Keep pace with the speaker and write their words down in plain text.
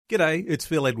G'day, it's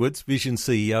Phil Edwards, Vision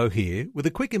CEO here, with a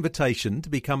quick invitation to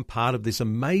become part of this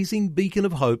amazing beacon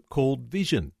of hope called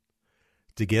Vision.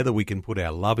 Together we can put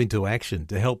our love into action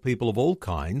to help people of all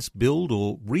kinds build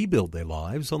or rebuild their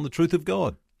lives on the truth of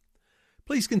God.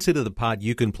 Please consider the part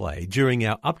you can play during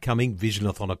our upcoming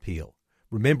Visionathon appeal,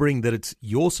 remembering that it's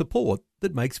your support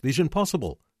that makes Vision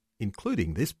possible,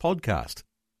 including this podcast.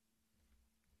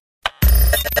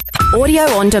 Audio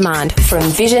on demand from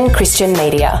Vision Christian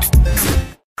Media.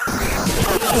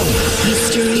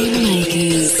 History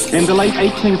Makers. In the late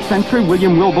 18th century,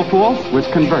 William Wilberforce was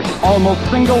converted. Almost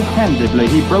single-handedly,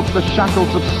 he broke the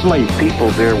shackles of slavery. People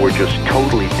there were just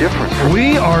totally different.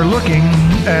 We are looking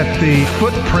at the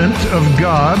footprint of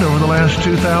God over the last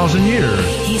 2,000 years.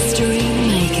 History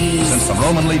Makers. Since the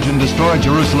Roman legion destroyed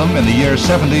Jerusalem in the year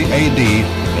 70 AD,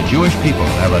 the Jewish people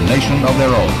have a nation of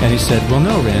their own. And he said, well,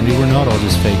 no, Randy, we're not all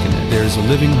just faking it. There's a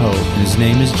living hope, and his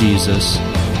name is Jesus.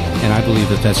 And I believe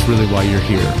that that's really why you're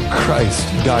here. Christ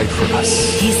died for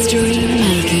us. History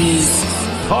Makers.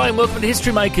 Hi and welcome to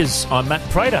History Makers. I'm Matt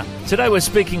Prater. Today we're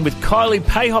speaking with Kylie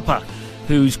Payhopper,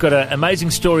 who's got an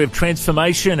amazing story of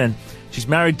transformation, and she's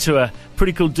married to a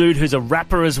pretty cool dude who's a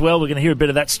rapper as well. We're going to hear a bit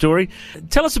of that story.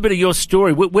 Tell us a bit of your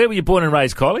story. Where were you born and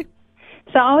raised, Kylie?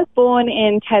 So I was born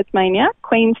in Tasmania,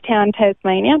 Queenstown,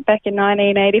 Tasmania, back in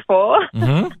 1984.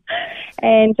 Mm-hmm.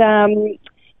 And,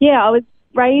 I was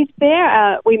raised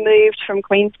there. We moved from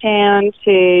Queenstown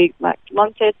to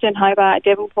Launceston, Hobart,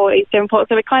 Devonport, East Devonport.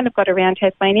 So we kind of got around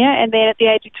Tasmania. And then at the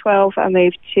age of 12, I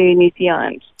moved to New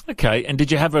Zealand. Okay. And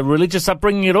did you have a religious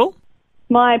upbringing at all?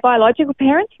 My biological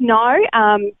parents, no.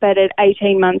 But at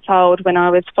 18 months old, when I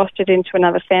was fostered into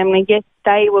another family, yes,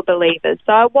 they were believers.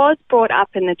 So I was brought up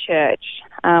in the church,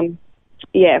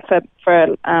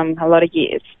 for a lot of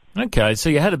years. Okay, so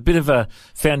you had a bit of a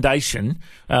foundation.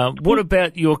 What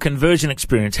about your conversion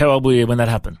experience? How old were you when that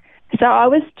happened? So I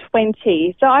was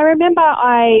 20. So I remember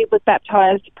I was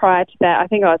baptised prior to that. I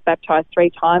think I was baptised 3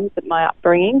 times at my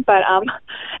upbringing. But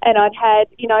and I'd had,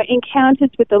 encounters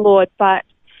with the Lord, but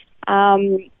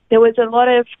there was a lot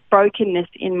of brokenness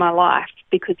in my life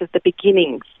because of the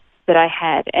beginnings that I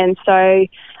had. And so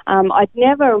I'd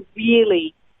never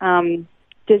really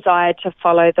desired to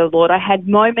follow the Lord. I had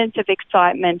moments of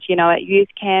excitement, at youth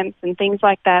camps and things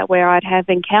like that where I'd have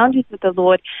encounters with the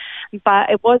Lord, but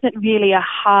it wasn't really a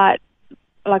heart,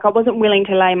 I wasn't willing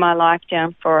to lay my life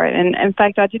down for it. And in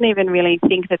fact, I didn't even really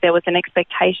think that there was an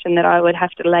expectation that I would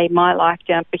have to lay my life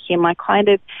down for Him. I kind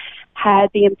of had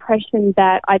the impression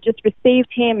that I just received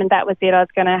Him and that was it. I was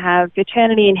going to have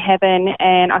eternity in heaven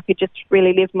and I could just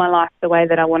really live my life the way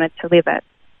that I wanted to live it.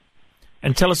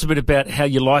 And tell us a bit about how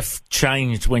your life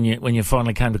changed when you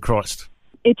finally came to Christ.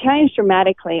 It changed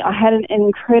dramatically. I had an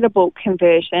incredible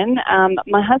conversion.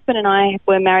 My husband and I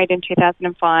were married in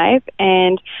 2005,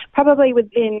 and probably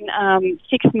within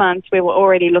 6 months we were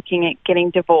already looking at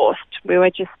getting divorced. We were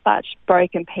just such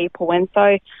broken people. And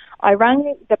so I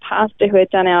rang the pastor who had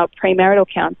done our premarital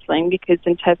counselling, because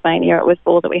in Tasmania it was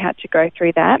law that we had to go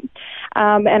through that.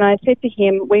 And I said to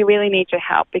him, we really need your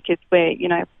help because we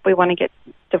want to get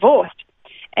divorced.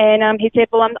 And he said,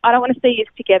 well, I don't want to see you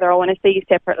together. I want to see you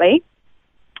separately.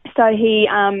 So he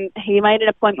made an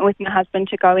appointment with my husband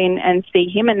to go in and see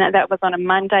him, and that was on a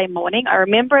Monday morning. I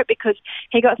remember it because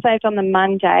he got saved on the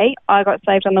Monday. I got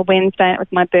saved on the Wednesday, and it was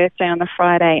my birthday on the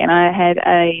Friday, and I had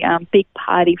a big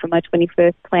party for my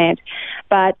 21st planned.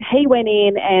 But he went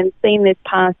in and seen this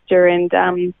pastor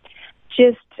and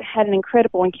just had an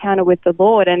incredible encounter with the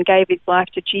Lord and gave his life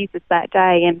to Jesus that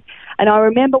day. And I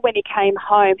remember when he came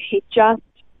home, he just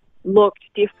looked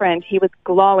different. He was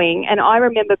glowing, and I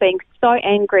remember being so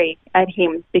angry at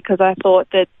him because I thought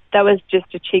that was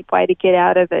just a cheap way to get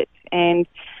out of it. And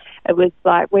it was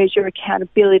like, where's your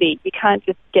accountability? You can't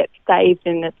just get saved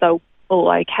and it's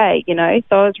all okay, So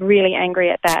I was really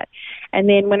angry at that. And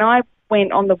then when I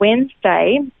went on the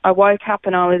Wednesday, I woke up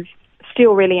and I was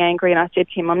still really angry, and I said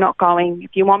to him, I'm not going.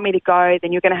 If you want me to go,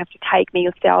 then you're going to have to take me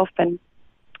yourself. And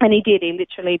he did. He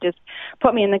literally just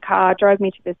put me in the car, drove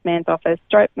me to this man's office,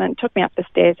 took me up the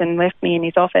stairs and left me in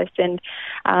his office. And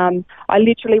I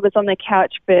literally was on the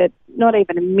couch for not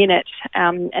even a minute,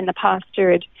 and the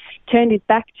pastor had turned his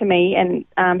back to me and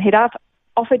he'd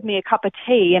offered me a cup of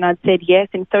tea, and I'd said yes.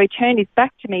 And so he turned his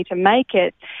back to me to make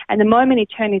it. And the moment he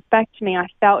turned his back to me, I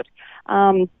felt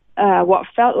what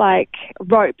felt like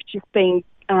rope just being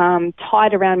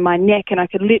tied around my neck, and I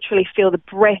could literally feel the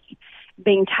breath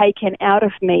being taken out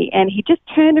of me. And he just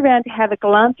turned around to have a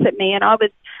glance at me, and I was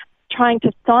trying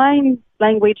to sign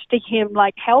language to him,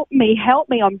 like, help me,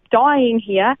 I'm dying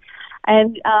here.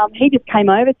 And he just came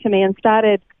over to me and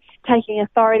started taking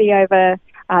authority over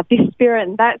this spirit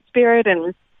and that spirit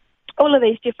and all of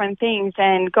these different things,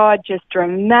 and God just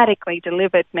dramatically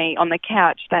delivered me on the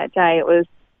couch that day. It was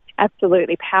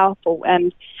absolutely powerful,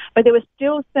 but there was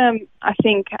still some, I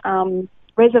think,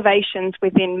 reservations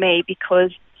within me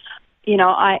because,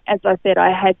 as I said,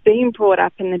 I had been brought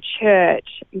up in the church,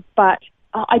 but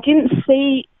I didn't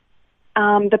see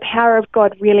the power of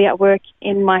God really at work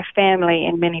in my family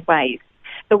in many ways.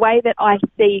 The way that I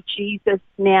see Jesus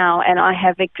now, and I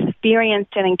have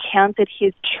experienced and encountered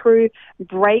his true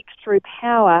breakthrough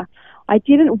power, I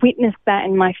didn't witness that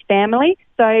in my family.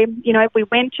 So, we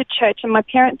went to church and my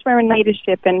parents were in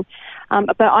leadership, but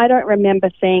I don't remember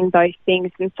seeing those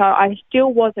things. And so I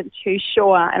still wasn't too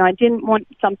sure, and I didn't want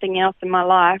something else in my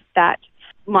life that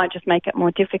might just make it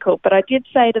more difficult. But I did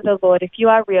say to the Lord, if you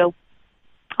are real,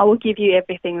 I will give you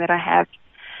everything that I have.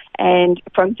 And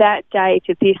from that day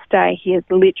to this day, he has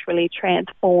literally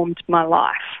transformed my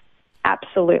life.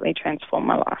 Absolutely transformed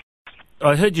my life.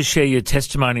 I heard you share your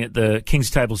testimony at the King's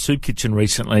Table Soup Kitchen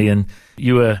recently, and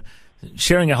you were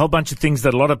sharing a whole bunch of things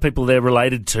that a lot of people there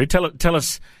related to. Tell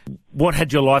us, what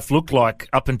had your life looked like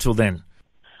up until then?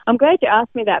 I'm glad you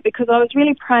asked me that, because I was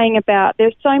really praying about,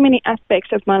 there's so many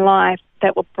aspects of my life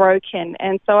that were broken,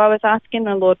 and so I was asking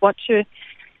the Lord what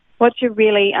to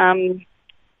really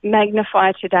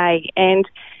magnify today. And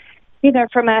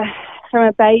from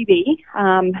a baby,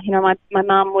 my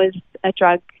mum was a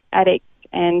drug addict,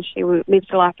 and she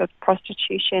lived a life of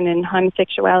prostitution and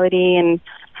homosexuality,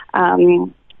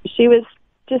 and she was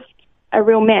just a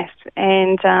real mess.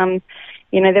 And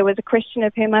there was a question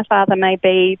of who my father may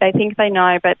be. They think they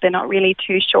know, but they're not really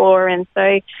too sure. And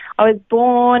so I was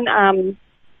born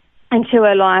into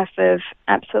a life of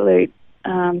absolute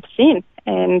sin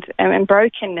and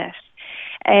brokenness.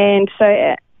 And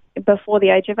so before the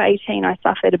age of 18, I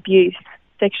suffered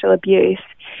sexual abuse.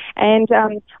 And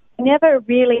I never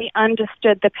really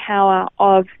understood the power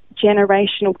of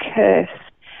generational curse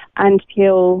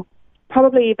until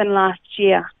probably even last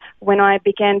year, when I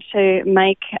began to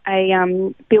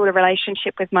build a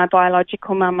relationship with my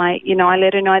biological mum. I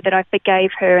let her know that I forgave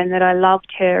her and that I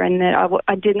loved her, and that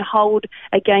I didn't hold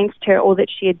against her all that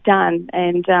she had done,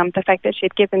 and the fact that she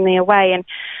had given me away.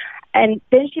 And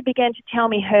then she began to tell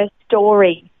me her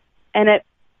story, and it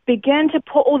began to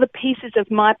put all the pieces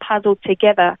of my puzzle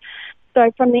together.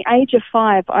 So from the age of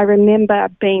 5, I remember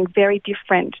being very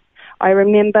different. I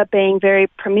remember being very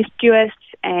promiscuous,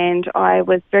 and I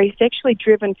was very sexually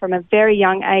driven from a very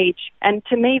young age. And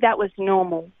to me, that was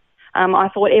normal. I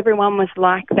thought everyone was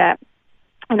like that.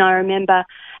 And I remember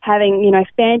having,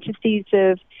 fantasies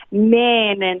of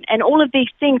men and all of these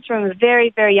things from a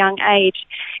very, very young age.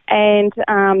 And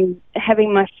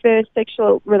having my first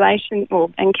sexual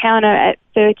encounter at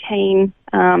 13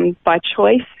 by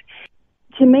choice.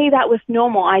 To me, that was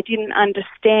normal. I didn't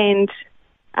understand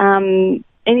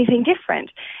anything different.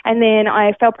 And then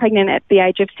I fell pregnant at the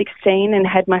age of 16 and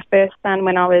had my first son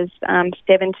when I was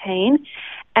 17.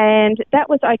 And that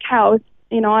was okay.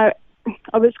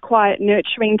 I was quite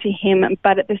nurturing to him,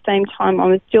 but at the same time, I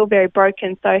was still very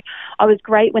broken. So I was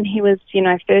great when he was,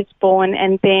 first born,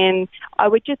 and then I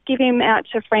would just give him out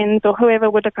to friends or whoever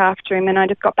would look after him, and I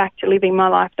just got back to living my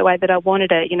life the way that I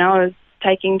wanted it. I was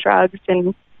taking drugs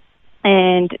and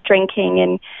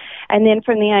drinking, and then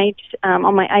from the age,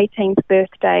 on my 18th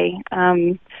birthday,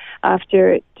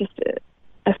 after just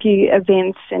a few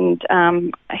events and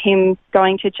him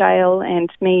going to jail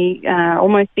and me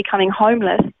almost becoming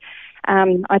homeless,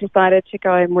 I decided to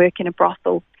go and work in a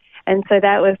brothel. And so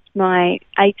that was my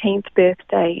 18th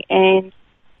birthday. And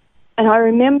I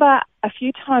remember a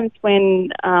few times when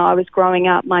I was growing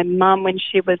up, my mum, when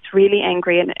she was really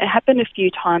angry, and it happened a few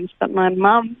times, but my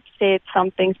mum said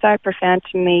something so profound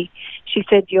to me. She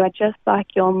said, "You are just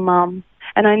like your mum."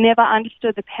 And I never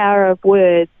understood the power of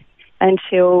words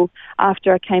until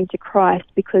after I came to Christ,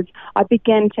 because I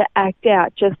began to act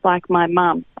out just like my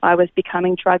mum. I was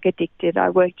becoming drug addicted. I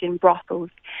worked in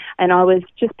brothels, and I was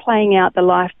just playing out the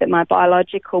life that my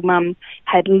biological mum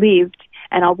had lived,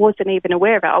 and I wasn't even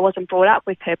aware of it. I wasn't brought up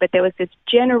with her, but there was this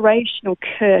generational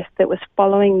curse that was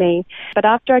following me. But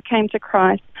after I came to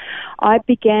Christ, I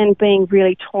began being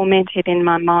really tormented in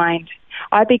my mind.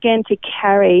 I began to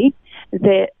carry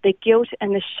the guilt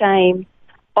and the shame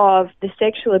of the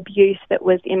sexual abuse that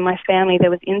was in my family. There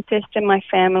was incest in my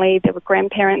family. There were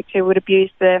grandparents who would abuse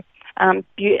their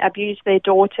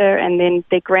daughter and then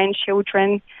their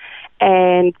grandchildren.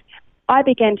 And I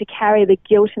began to carry the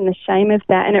guilt and the shame of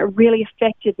that, and it really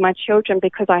affected my children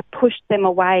because I pushed them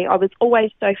away. I was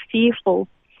always so fearful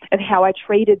of how I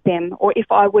treated them, or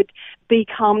if I would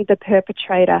become the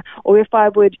perpetrator, or if I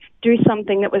would do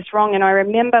something that was wrong. And I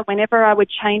remember whenever I would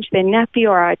change their nappy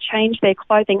or I change their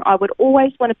clothing, I would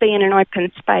always want to be in an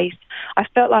open space. I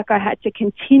felt like I had to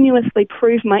continuously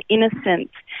prove my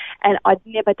innocence, and I'd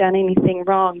never done anything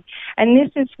wrong. And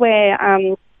this is where,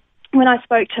 when I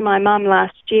spoke to my mum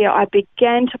last year, I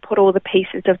began to put all the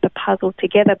pieces of the puzzle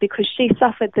together, because she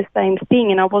suffered the same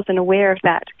thing and I wasn't aware of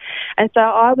that. And so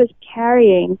I was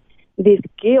carrying this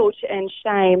guilt and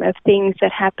shame of things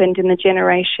that happened in the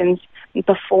generations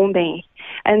before me.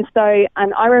 And so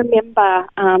I remember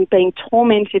being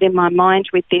tormented in my mind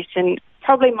with this, and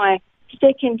probably my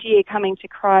second year coming to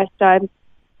Christ, I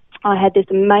had this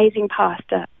amazing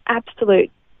pastor,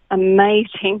 absolute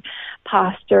amazing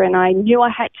pastor, and I knew I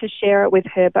had to share it with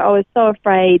her, but I was so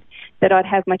afraid that I'd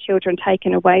have my children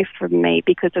taken away from me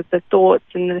because of the thoughts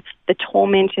and the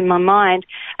torment in my mind.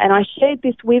 And I shared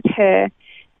this with her,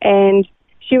 and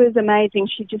she was amazing.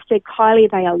 She just said,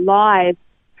 Kylie, they are lies.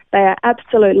 They are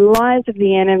absolute lies of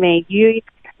the enemy.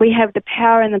 We have the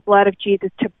power in the blood of Jesus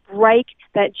to break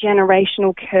that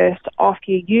generational curse off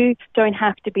you. You don't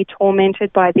have to be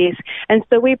tormented by this. And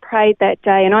so we prayed that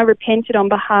day, and I repented on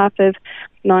behalf of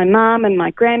my mum and my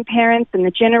grandparents and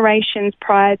the generations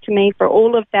prior to me for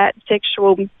all of that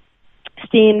sexual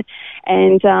sin.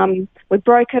 And we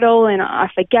broke it all, and I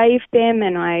forgave them,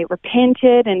 and I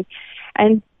repented.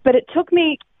 But it took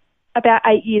me about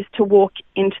 8 years to walk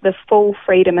into the full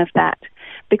freedom of that,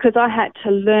 because I had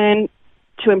to learn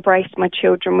to embrace my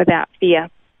children without fear.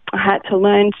 I had to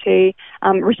learn to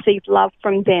receive love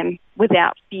from them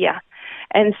without fear.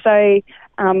 And so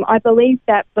I believe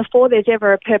that before there's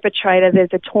ever a perpetrator,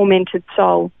 there's a tormented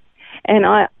soul. And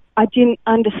I didn't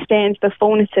understand the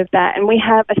fullness of that. And we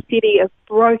have a city of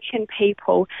broken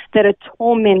people that are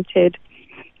tormented,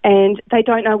 and they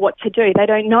don't know what to do. They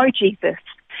don't know Jesus,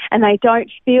 and they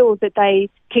don't feel that they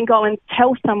can go and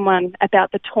tell someone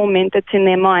about the torment that's in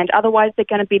their mind. Otherwise, they're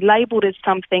going to be labelled as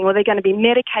something, or they're going to be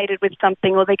medicated with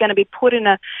something, or they're going to be put in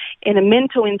a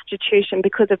mental institution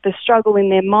because of the struggle in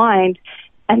their mind.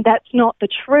 And that's not the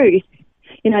truth.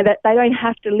 You know, that they don't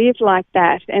have to live like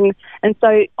that. And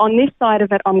so on this side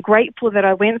of it, I'm grateful that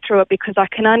I went through it, because I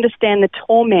can understand the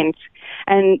torment.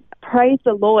 And praise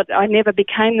the Lord, I never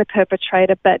became the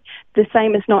perpetrator, but the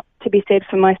same is not to be said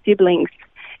for my siblings.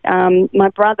 My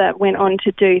brother went on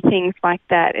to do things like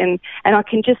that, and I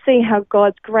can just see how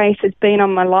God's grace has been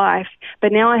on my life.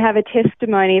 But now I have a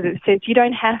testimony that says you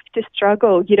don't have to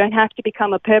struggle. You don't have to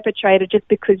become a perpetrator just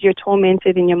because you're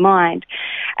tormented in your mind.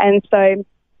 And so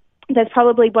that's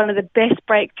probably one of the best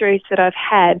breakthroughs that I've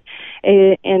had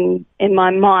in my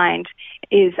mind,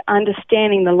 is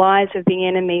understanding the lies of the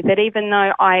enemy, that even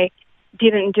though I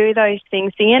didn't do those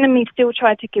things, the enemy still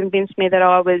tried to convince me that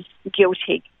I was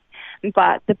guilty.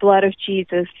 But the blood of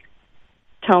Jesus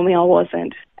told me I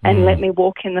wasn't, and let me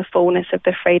walk in the fullness of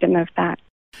the freedom of that.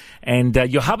 And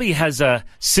your hubby has a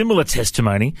similar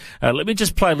testimony. Let me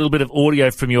just play a little bit of audio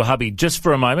from your hubby just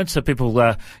for a moment, so people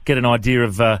get an idea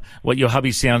of what your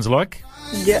hubby sounds like.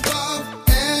 Yeah.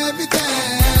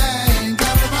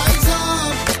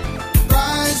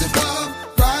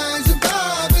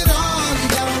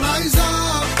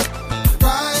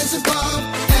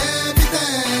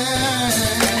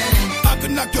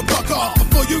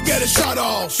 You get a shot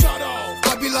off.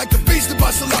 I'll be like the beast of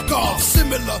Basalakov,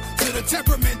 similar to the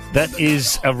temperament. That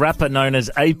is a rapper known as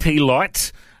AP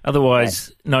Light,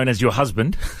 otherwise known as your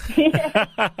husband. Yeah.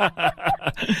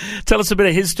 Tell us a bit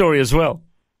of his story as well.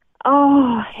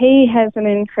 Oh, he has an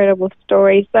incredible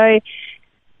story. So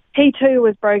he too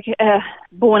was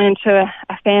born into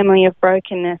a family of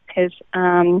brokenness. His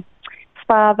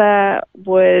father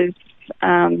was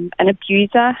an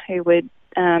abuser who would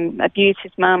abused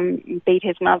his mum, beat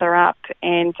his mother up,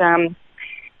 and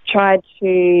tried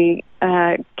to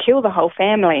kill the whole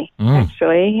family,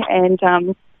 actually. And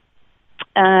so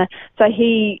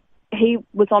he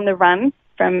was on the run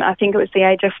from, I think it was the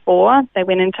age of 4. They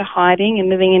went into hiding and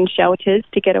living in shelters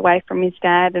to get away from his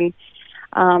dad. And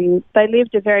they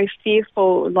lived a very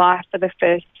fearful life for the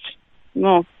first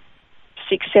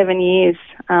 6-7 years,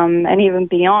 and even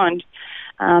beyond,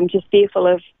 just fearful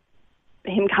of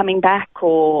him coming back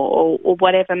or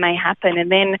whatever may happen.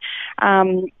 And then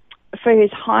for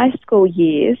his high school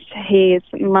years, his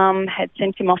mum had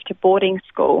sent him off to boarding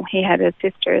school. He had a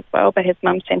sister as well, but his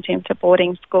mum sent him to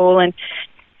boarding school, and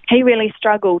he really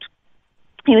struggled.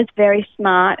 He was very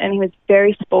smart and he was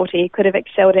very sporty. He could have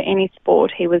excelled at any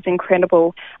sport. He was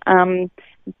incredible,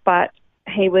 but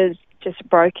he was just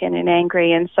broken and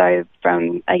angry. And so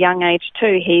from a young age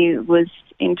too, he was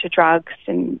into drugs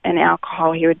and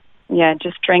alcohol. He would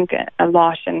just drink a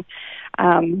lot. And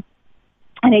and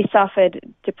he suffered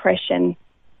depression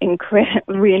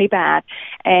really bad,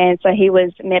 and so he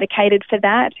was medicated for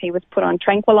that. He was put on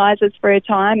tranquilizers for a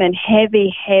time and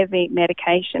heavy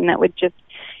medication that would just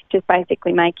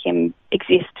basically make him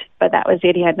exist. But that was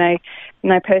it. He had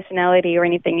no personality or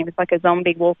anything. He was like a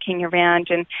zombie walking around,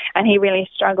 and he really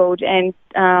struggled. And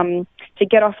to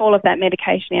get off all of that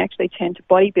medication, he actually turned to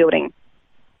bodybuilding,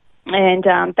 and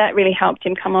that really helped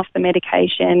him come off the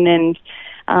medication and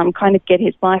kind of get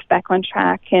his life back on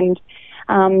track. And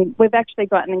we've actually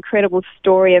got an incredible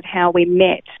story of how we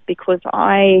met, because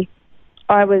I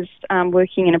was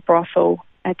working in a brothel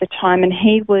at the time, and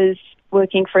he was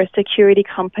working for a security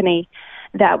company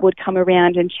that would come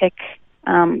around and check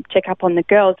up on the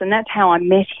girls, and that's how I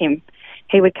met him.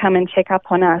 He would come and check up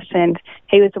on us, and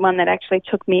he was the one that actually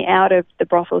took me out of the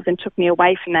brothels and took me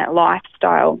away from that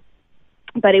lifestyle.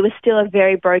 But he was still a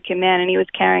very broken man, and he was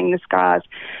carrying the scars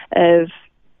of,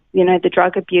 you know, the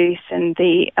drug abuse and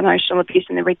the emotional abuse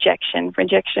and the rejection.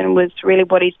 Rejection was really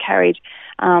what he's carried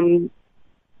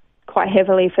quite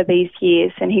heavily for these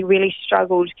years, and he really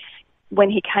struggled. When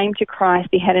he came to Christ,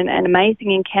 he had an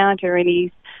amazing encounter, and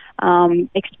he's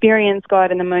experienced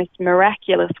God in the most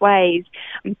miraculous ways,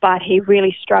 but he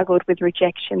really struggled with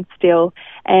rejection still.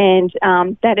 And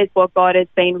that is what God has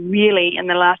been really, in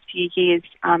the last few years,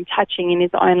 touching in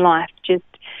his own life, just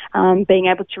being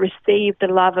able to receive the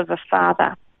love of a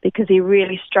father, because he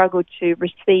really struggled to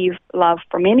receive love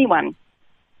from anyone.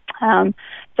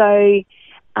 So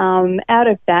out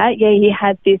of that, he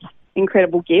had this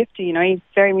incredible gift. You know, he's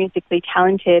very musically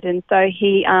talented, and so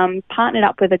he partnered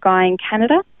up with a guy in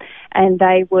Canada, and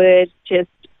they would just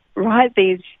write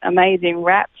these amazing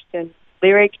raps and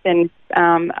lyrics, and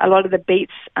a lot of the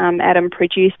beats Adam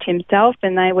produced himself,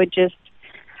 and they would just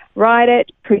write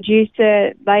it, produce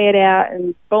it, lay it out,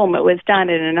 and boom, it was done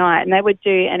in a night. And they would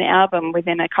do an album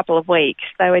within a couple of weeks.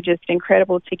 They were just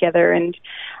incredible together, and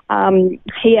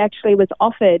he actually was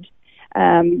offered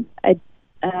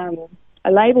a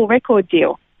label record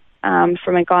deal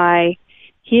from a guy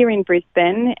here in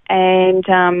Brisbane,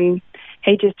 and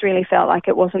he just really felt like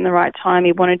it wasn't the right time.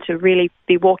 He wanted to really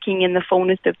be walking in the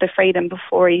fullness of the freedom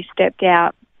before he stepped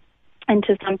out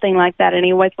into something like that, and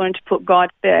he always wanted to put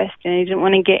God first, and he didn't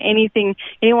want to get anything,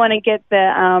 he didn't want to get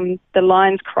the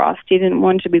lines crossed. He didn't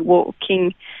want to be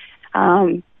walking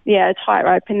a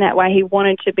tightrope in that way. He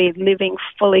wanted to be living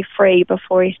fully free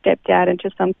before he stepped out into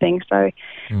something so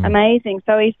amazing.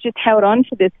 So he's just held on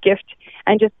to this gift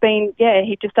and just been,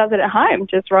 he just does it at home,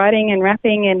 just writing and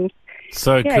rapping and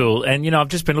so cool. And, you know, I've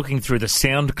just been looking through the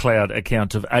SoundCloud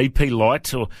account of AP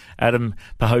Light, or Adam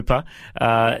Pahopa,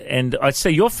 and I see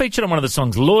you're featured on one of the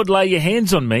songs, Lord Lay Your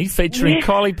Hands on Me, featuring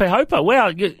Kylie Pahopa. Wow,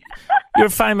 you're a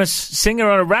famous singer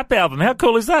on a rap album. How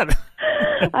cool is that?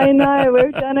 I know.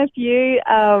 We've done a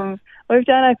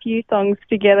few songs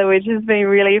together, which has been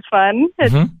really fun.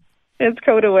 It's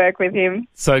cool to work with him.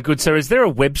 So good. So is there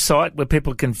a website where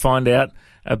people can find out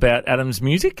about Adam's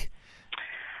music?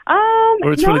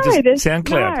 Or it's really just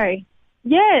SoundCloud? No.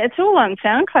 Yeah, it's all on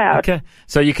SoundCloud. Okay.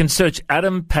 So you can search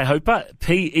Adam Pahopa,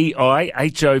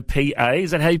 Peihopa. Is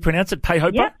that how you pronounce it?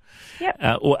 Pahopa? Yep.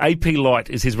 Or AP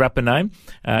Light is his rapper name.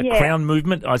 Crown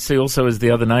Movement, I see, also is the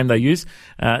other name they use.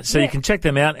 So you can check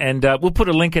them out, and we'll put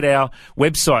a link at our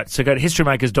website. So go to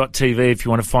historymakers.tv if you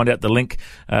want to find out the link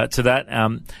to that.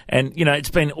 And, you know,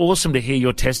 it's been awesome to hear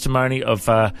your testimony of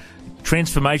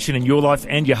transformation in your life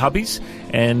and your hubby's.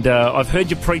 And I've heard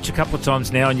you preach a couple of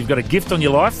times now, and you've got a gift on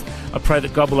your life. I pray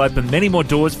that God will open many more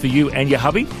doors for you and your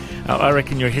hubby. I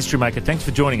reckon you're a history maker. Thanks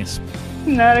for joining us.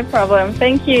 Not a problem.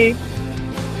 Thank you.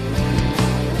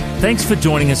 Thanks for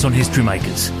joining us on History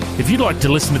Makers. If you'd like to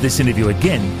listen to this interview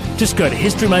again, just go to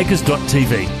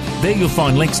historymakers.tv. There you'll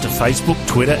find links to Facebook,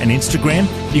 Twitter and Instagram.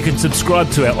 You can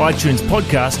subscribe to our iTunes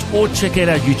podcast or check out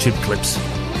our YouTube clips.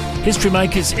 History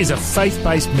Makers is a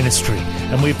faith-based ministry,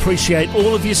 and we appreciate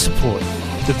all of your support.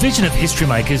 The vision of History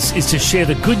Makers is to share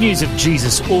the good news of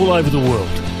Jesus all over the world.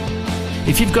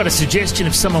 If you've got a suggestion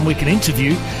of someone we can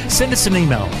interview, send us an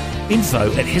email,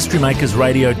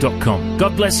 info@historymakersradio.com.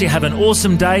 God bless you. Have an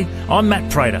awesome day. I'm Matt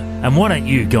Prater, and why don't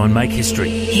you go and make history?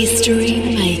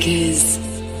 History Makers.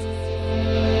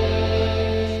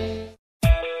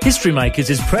 History Makers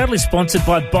is proudly sponsored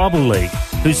by Bible League,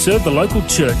 who serve the local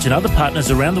church and other partners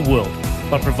around the world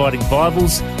by providing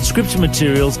Bibles, scripture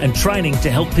materials and training to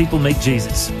help people meet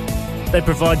Jesus. They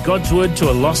provide God's Word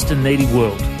to a lost and needy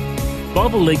world.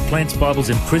 Bible League plants Bibles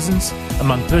in prisons,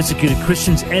 among persecuted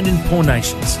Christians and in poor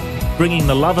nations, bringing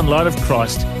the love and light of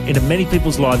Christ into many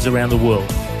people's lives around the world.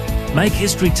 Make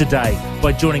history today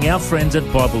by joining our friends at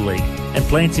Bible League and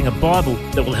planting a Bible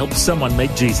that will help someone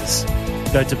meet Jesus.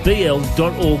 go to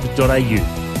bl.org.au.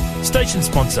 Station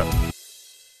sponsor.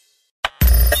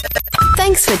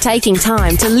 Thanks for taking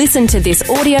time to listen to this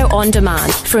audio on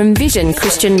demand from Vision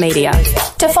Christian Media.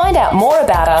 To find out more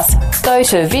about us, go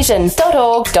to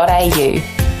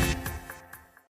vision.org.au.